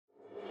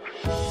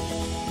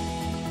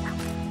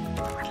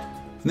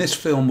In this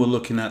film we're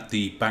looking at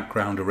the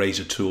background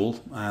eraser tool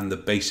and the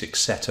basic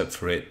setup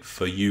for it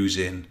for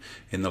using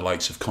in the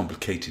likes of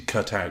complicated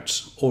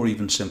cutouts or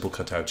even simple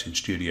cutouts in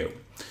studio.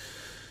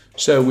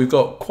 So we've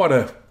got quite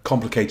a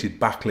complicated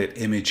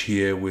backlit image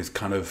here with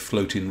kind of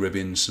floating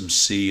ribbons, some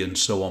sea and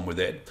so on with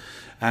it.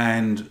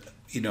 And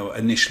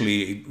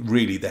initially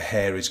really the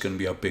hair is going to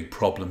be a big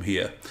problem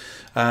here.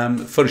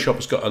 Photoshop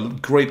has got a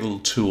great little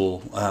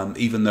tool,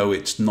 even though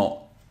it's not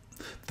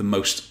the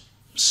most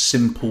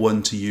simple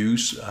one to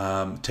use.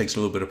 It takes a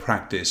little bit of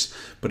practice,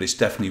 but it's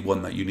definitely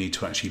one that you need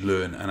to actually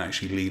learn and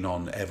actually lean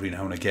on every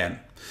now and again.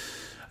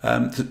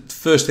 The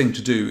first thing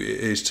to do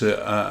is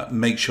to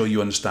make sure you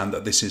understand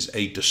that this is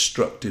a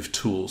destructive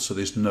tool, so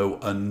there's no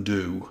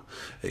undo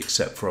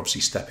except for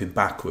obviously stepping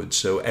backwards.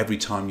 So every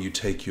time you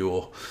take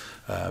your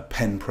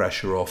pen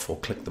pressure off or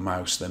click the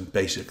mouse, then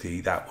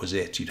basically that was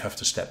it. You'd have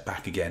to step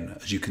back again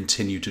as you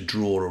continue to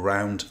draw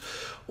around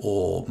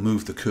or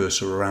move the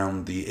cursor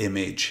around the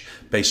image.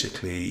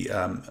 Basically,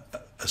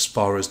 as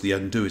far as the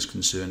undo is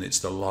concerned, it's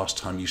the last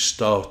time you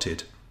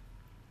started.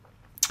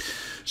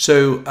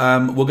 So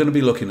we're going to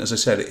be looking, as I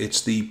said,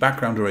 it's the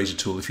background eraser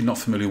tool. If you're not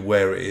familiar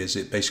where it is,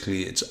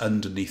 it's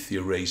underneath the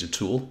eraser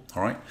tool.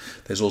 All right.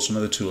 There's also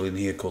another tool in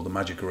here called the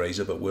magic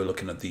eraser, but we're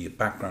looking at the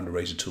background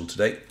eraser tool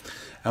today.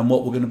 And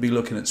what we're going to be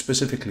looking at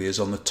specifically is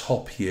on the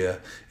top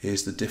here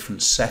is the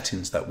different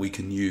settings that we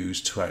can use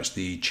to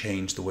actually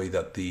change the way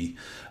that the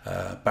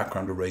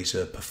background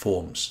eraser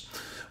performs.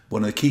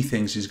 One of the key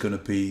things is going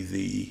to be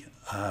the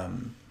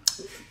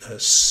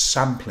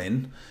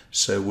sampling.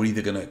 So we're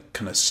either going to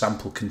kind of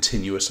sample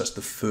continuous, that's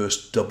the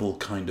first double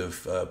kind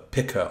of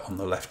picker on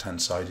the left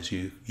hand side, as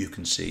you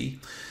can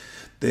see.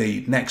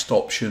 The next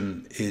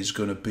option is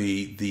going to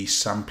be the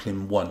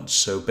sampling once.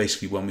 So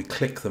basically when we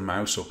click the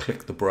mouse or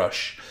click the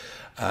brush,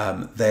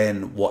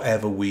 then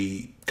whatever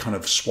we kind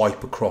of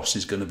swipe across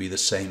is going to be the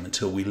same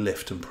until we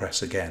lift and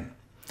press again.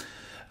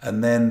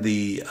 And then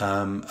the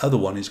other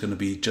one is going to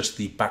be just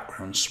the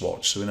background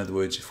swatch. So in other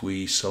words, if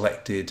we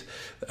selected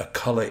a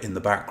color in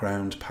the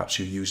background, perhaps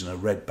you're using a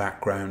red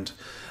background,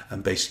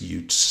 and basically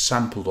you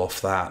sampled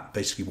off that,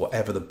 basically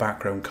whatever the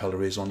background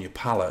color is on your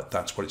palette,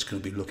 that's what it's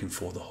going to be looking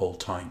for the whole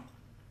time.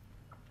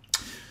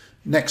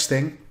 Next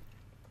thing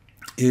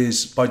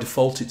is, by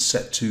default it's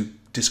set to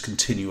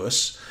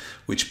discontinuous,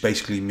 which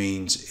basically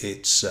means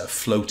it's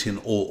floating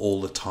all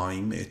the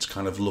time. It's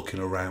kind of looking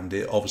around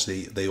it.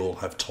 Obviously they all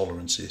have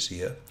tolerances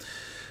here.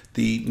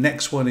 The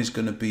next one is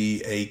going to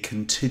be a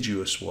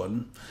contiguous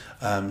one.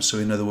 So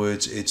in other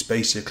words, it's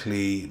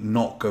basically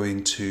not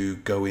going to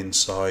go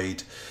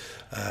inside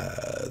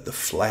the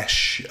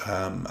flesh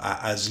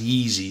as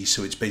easy.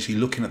 So it's basically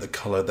looking at the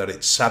color that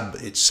it's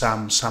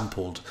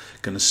sampled,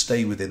 going to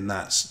stay within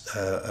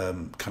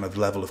that kind of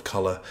level of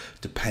color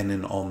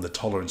depending on the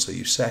tolerance that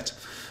you set.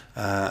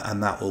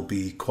 And that will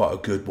be quite a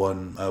good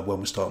one when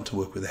we're starting to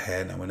work with the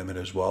hair now in a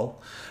minute as well.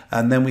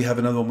 And then we have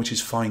another one which is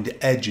find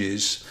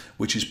edges,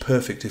 which is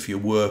perfect if you're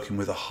working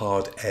with a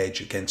hard edge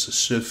against a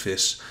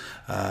surface.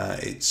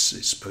 I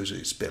suppose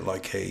it's a bit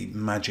like a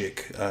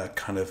magic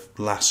kind of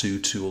lasso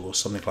tool or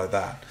something like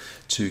that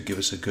to give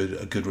us a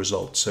good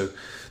result. So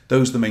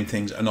those are the main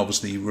things. And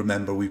obviously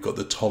remember we've got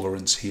the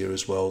tolerance here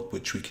as well,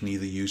 which we can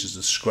either use as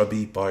a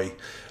scrubby by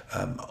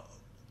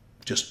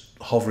just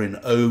hovering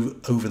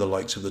over the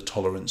likes of the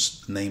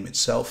tolerance name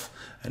itself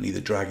and either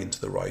dragging to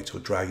the right or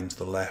dragging to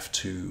the left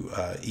to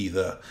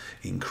either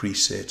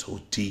increase it or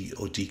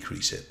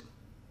decrease it.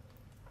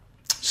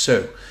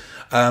 So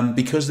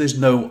because there's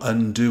no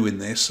undo in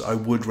this, I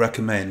would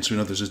recommend, so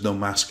in other words there's no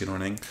masking or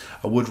anything,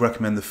 I would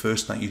recommend the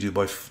first thing you do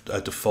by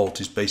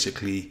default is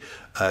basically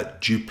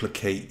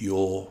duplicate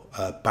your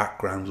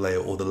background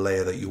layer or the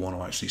layer that you want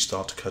to actually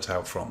start to cut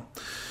out from.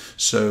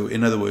 So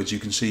in other words, you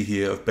can see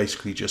here I've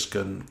basically just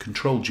done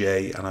Control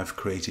J and I've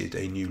created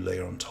a new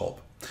layer on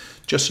top.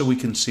 Just so we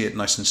can see it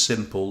nice and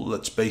simple,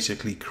 let's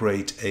basically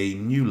create a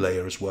new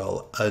layer as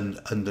well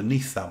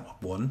underneath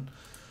that one,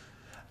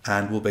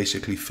 and we'll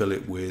basically fill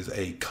it with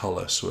a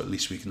color so at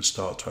least we can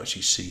start to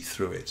actually see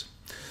through it.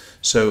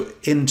 So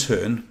in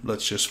turn,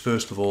 let's just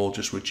first of all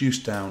just reduce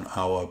down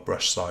our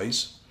brush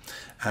size,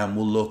 and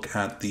we'll look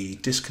at the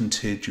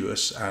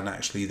discontiguous and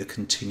actually the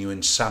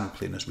continuing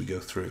sampling as we go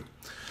through.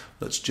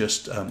 Let's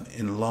just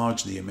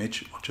enlarge the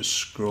image. I'll just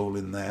scroll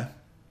in there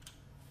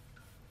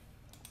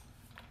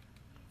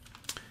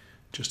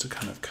just to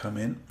kind of come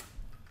in.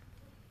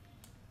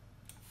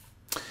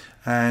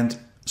 And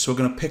so we're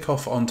going to pick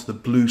off onto the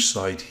blue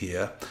side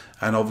here,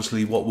 and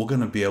obviously what we're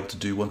going to be able to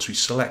do once we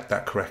select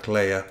that correct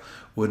layer,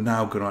 we're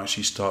now going to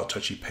actually start to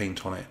actually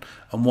paint on it.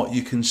 And what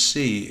you can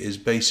see is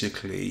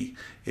basically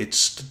it's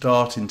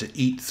starting to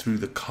eat through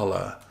the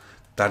color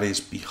that is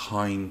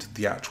behind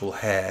the actual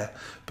hair,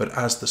 but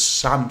as the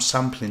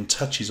sampling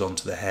touches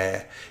onto the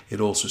hair,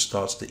 it also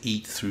starts to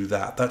eat through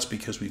that. That's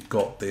because we've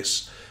got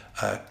this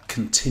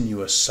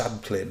continuous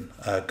sampling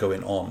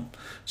going on.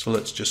 So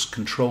let's just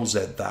Control Z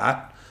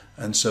that,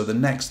 And so the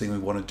next thing we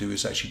want to do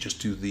is actually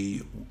just do the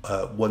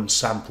one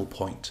sample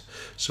point.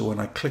 So when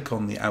I click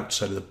on the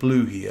outside of the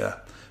blue here,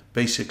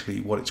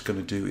 basically what it's going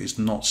to do is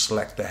not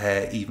select the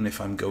hair even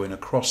if I'm going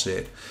across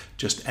it,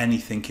 just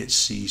anything it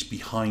sees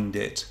behind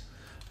it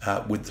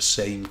with the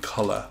same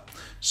color.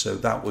 So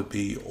that would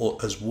be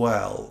as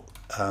well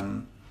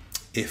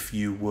if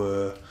you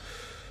were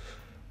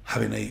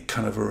having a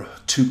kind of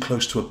too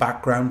close to a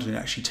background, and it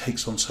actually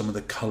takes on some of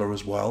the color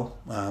as well.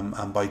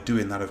 And by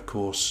doing that, of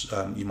course,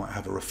 you might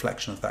have a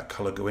reflection of that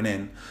color going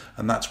in,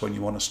 and that's when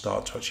you want to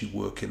start to actually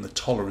work in the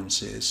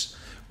tolerances,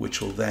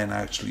 which will then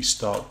actually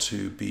start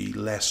to be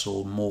less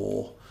or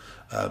more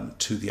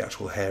to the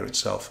actual hair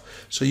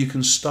itself. So you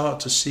can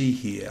start to see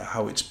here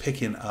how it's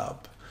picking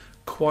up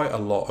quite a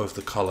lot of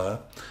the color.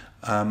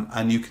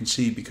 And you can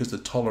see, because the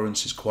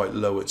tolerance is quite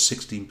low at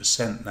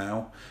 16%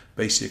 now,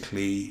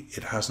 basically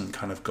it hasn't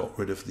kind of got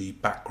rid of the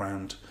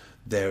background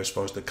there as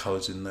far as the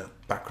colors in the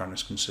background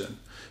is concerned.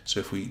 So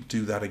if we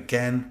do that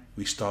again,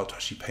 we start to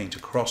actually paint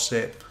across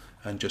it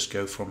and just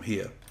go from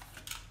here.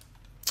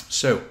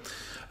 So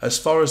as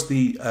far as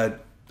the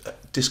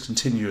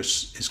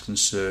discontinuous is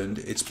concerned,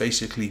 it's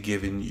basically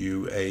giving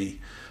you a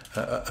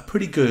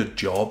pretty good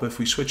job. If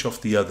we switch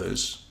off the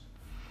others,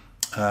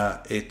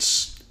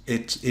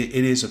 it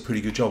is a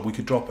pretty good job. We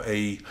could drop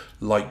a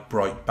light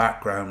bright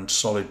background,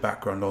 solid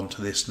background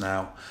onto this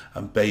now,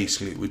 and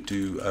basically it would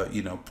do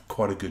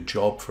quite a good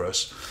job for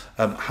us.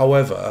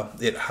 However,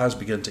 it has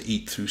begun to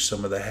eat through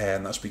some of the hair,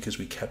 and that's because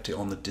we kept it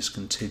on the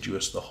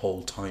discontiguous the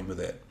whole time with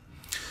it.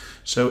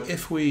 So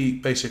if we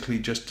basically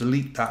just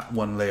delete that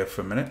one layer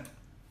for a minute,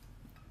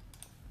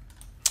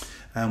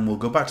 and we'll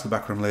go back to the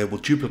background layer, we'll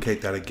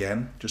duplicate that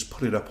again, just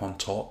put it up on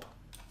top.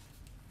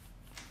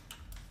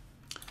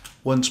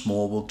 Once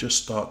more, we'll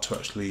just start to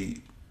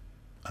actually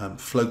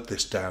float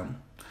this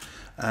down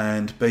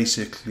and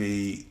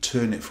basically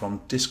turn it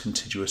from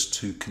discontiguous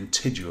to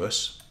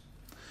contiguous,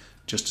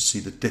 just to see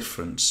the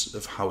difference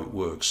of how it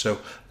works. So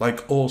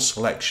like all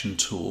selection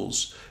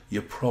tools,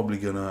 you're probably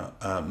going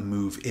to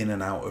move in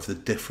and out of the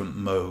different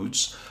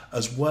modes,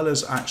 as well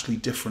as actually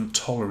different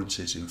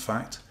tolerances. In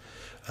fact,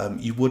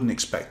 you wouldn't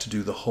expect to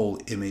do the whole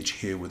image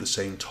here with the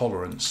same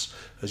tolerance.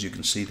 As you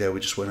can see there,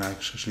 we just went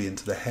actually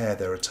into the hair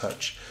there a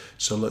touch.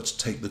 So let's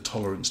take the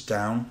tolerance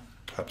down,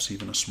 perhaps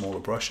even a smaller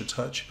brush a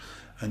touch,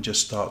 and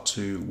just start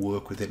to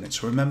work within it.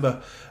 So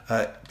remember,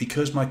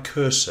 because my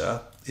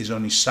cursor is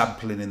only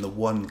sampling in the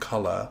one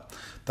color,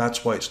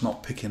 that's why it's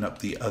not picking up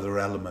the other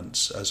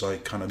elements as I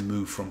kind of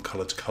move from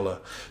color to color.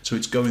 So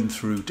it's going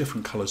through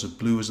different colors of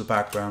blue as the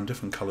background,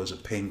 different colors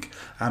of pink,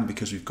 and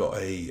because we've got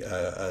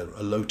a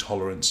low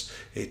tolerance,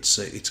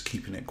 it's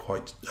keeping it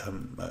quite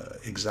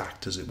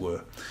exact, as it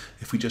were.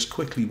 If we just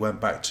quickly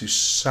went back to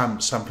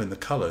sampling the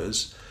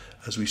colors,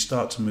 as we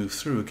start to move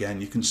through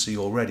again, you can see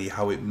already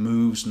how it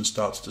moves and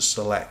starts to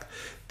select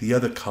the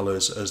other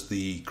colors as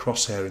the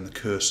crosshair in the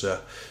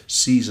cursor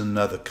sees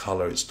another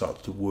color, it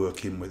starts to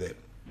work in with it.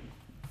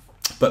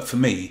 But for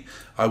me,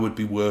 I would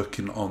be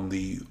working on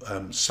the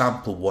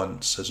sample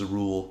once as a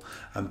rule,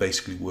 and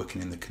basically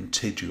working in the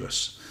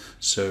contiguous.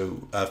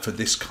 So for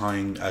this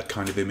kind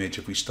of image,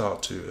 if we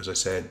start to, as I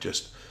said,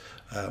 just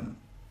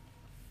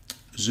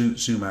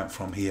zoom out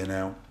from here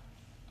now,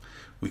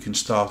 we can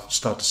start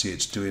to see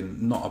it's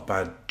doing not a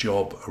bad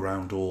job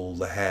around all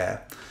the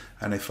hair.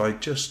 And if I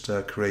just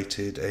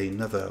created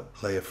another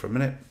layer for a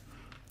minute,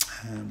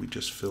 and we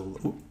just fill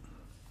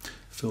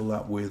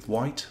that with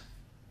white,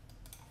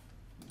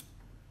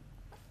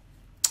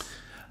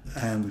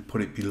 and we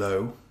put it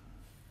below,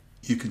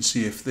 you can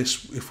see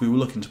if we were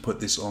looking to put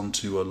this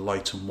onto a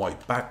light and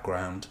white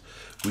background,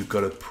 we've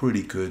got a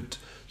pretty good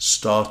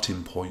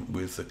starting point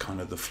with the kind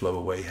of the flow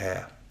away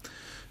hair.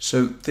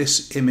 So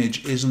this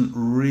image isn't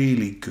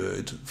really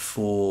good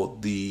for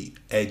the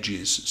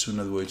edges. So in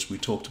other words, we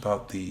talked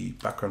about the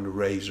background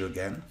eraser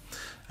again,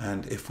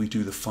 and if we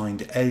do the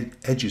find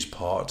edges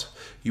part,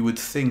 you would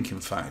think, in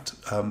fact,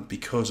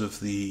 because of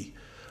the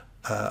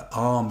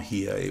arm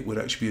here, it would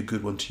actually be a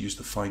good one to use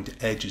the find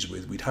edges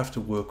with. We'd have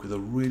to work with a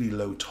really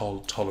low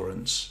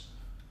tolerance,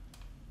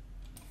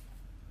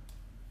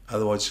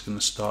 otherwise it's going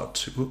to start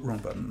to, wrong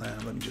button there,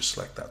 let me just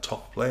select that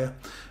top layer,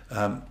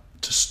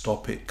 to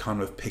stop it kind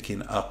of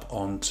picking up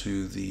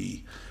onto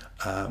the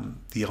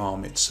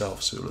arm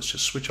itself. So let's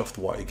just switch off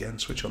the white again,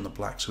 switch on the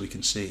black so we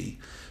can see.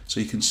 So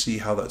you can see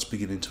how that's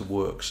beginning to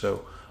work.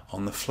 So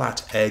on the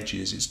flat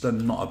edges, it's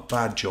done not a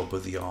bad job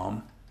of the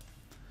arm,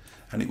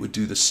 and it would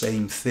do the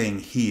same thing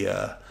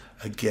here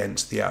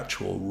against the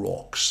actual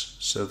rocks.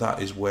 So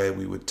that is where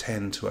we would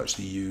tend to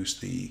actually use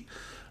the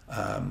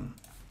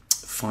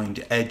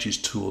find edges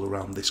tool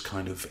around this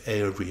kind of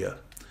area.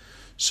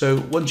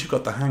 So once you've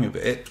got the hang of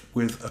it,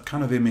 with a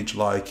kind of image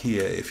like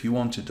here, if you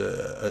wanted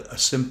a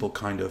simple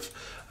kind of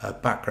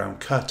background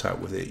cutout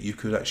with it, you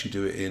could actually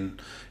do it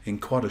in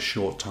quite a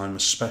short time,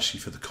 especially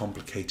for the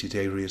complicated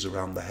areas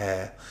around the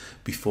hair,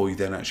 before you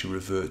then actually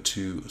revert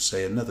to,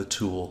 say, another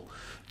tool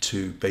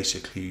to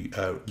basically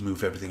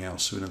move everything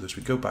else. So in other words,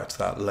 we go back to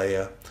that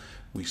layer,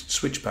 we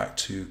switch back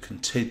to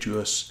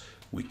contiguous,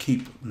 we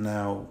keep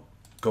now,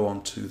 go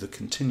on to the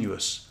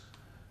continuous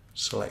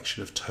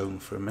selection of tone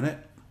for a minute.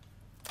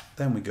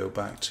 Then we go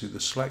back to the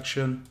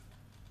selection,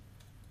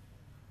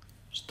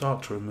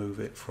 Start to remove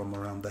it from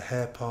around the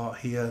hair part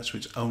here, so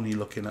it's only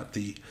looking at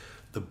the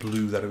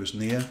blue that it was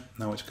near.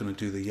 Now it's going to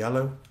do the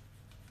yellow.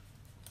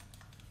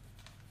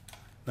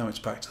 Now it's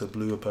back to the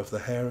blue above the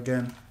hair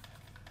again.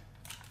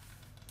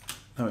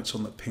 Now it's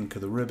on the pink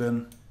of the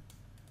ribbon.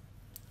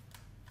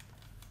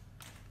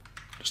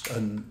 Just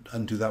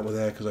undo that with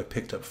there because I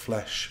picked up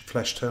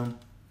flesh tone.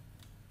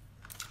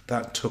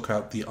 That took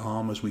out the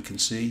arm, as we can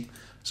see.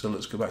 So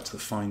let's go back to the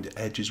find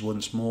edges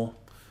once more.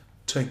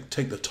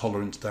 Take the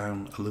tolerance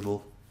down a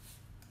little.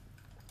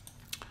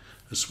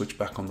 Let's switch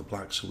back on the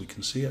black so we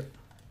can see it.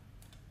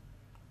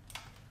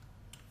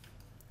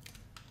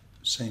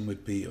 Same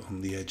would be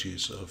on the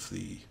edges of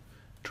the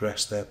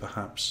dress there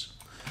perhaps.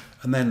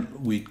 And then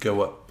we'd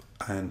go up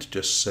and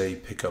just say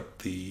pick up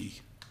the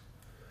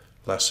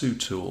Lasso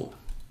Tool.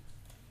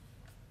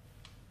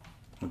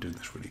 I'm doing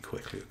this really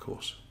quickly, of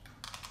course.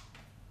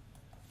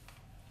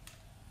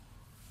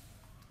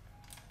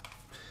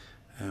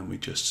 And we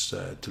just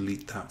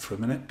delete that for a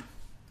minute.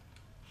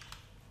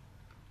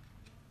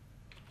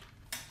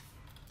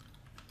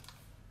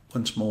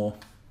 Once more,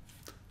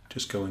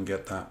 just go and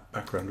get that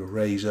background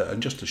eraser,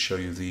 and just to show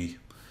you the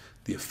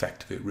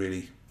effect of it,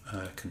 really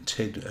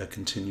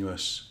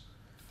continuous.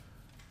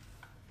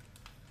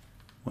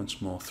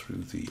 Once more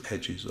through the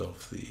edges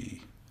of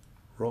the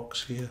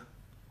rocks here.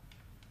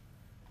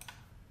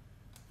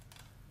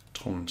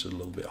 Tolerance is a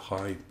little bit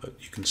high, but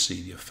you can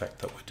see the effect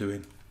that we're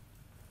doing.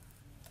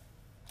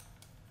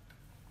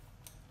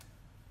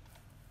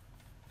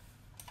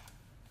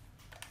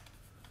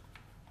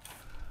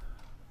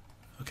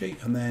 Okay,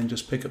 and then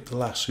just pick up the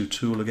Lasso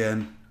Tool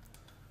again,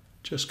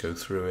 just go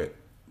through it,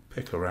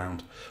 pick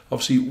around.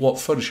 Obviously what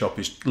Photoshop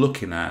is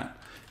looking at,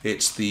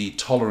 it's the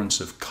tolerance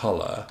of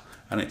colour,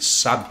 and it's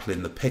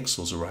sampling the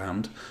pixels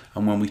around.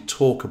 And when we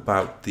talk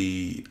about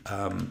the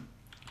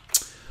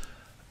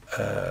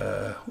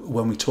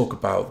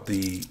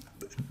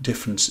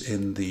difference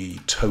in the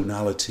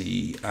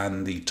tonality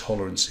and the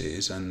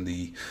tolerances and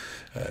the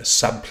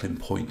sampling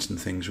points and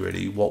things,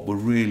 really what we're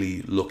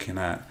really looking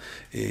at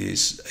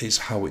is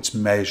how it's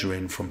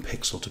measuring from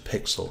pixel to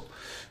pixel.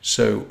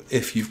 So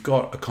if you've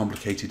got a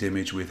complicated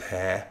image with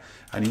hair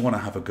and you want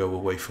to have a go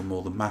away from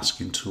all the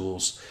masking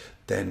tools,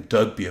 then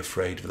don't be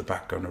afraid of the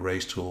background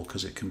erase tool,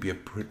 because it can be a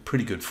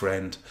pretty good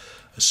friend,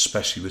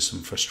 especially with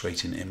some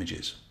frustrating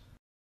images.